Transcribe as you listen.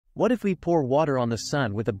What if we pour water on the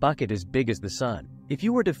sun with a bucket as big as the sun? If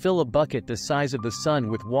you were to fill a bucket the size of the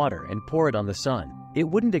sun with water and pour it on the sun, it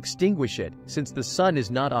wouldn't extinguish it, since the sun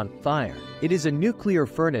is not on fire. It is a nuclear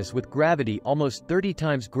furnace with gravity almost 30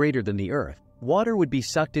 times greater than the Earth. Water would be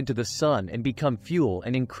sucked into the sun and become fuel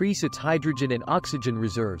and increase its hydrogen and oxygen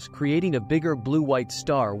reserves, creating a bigger blue-white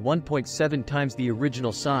star 1.7 times the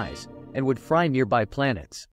original size, and would fry nearby planets.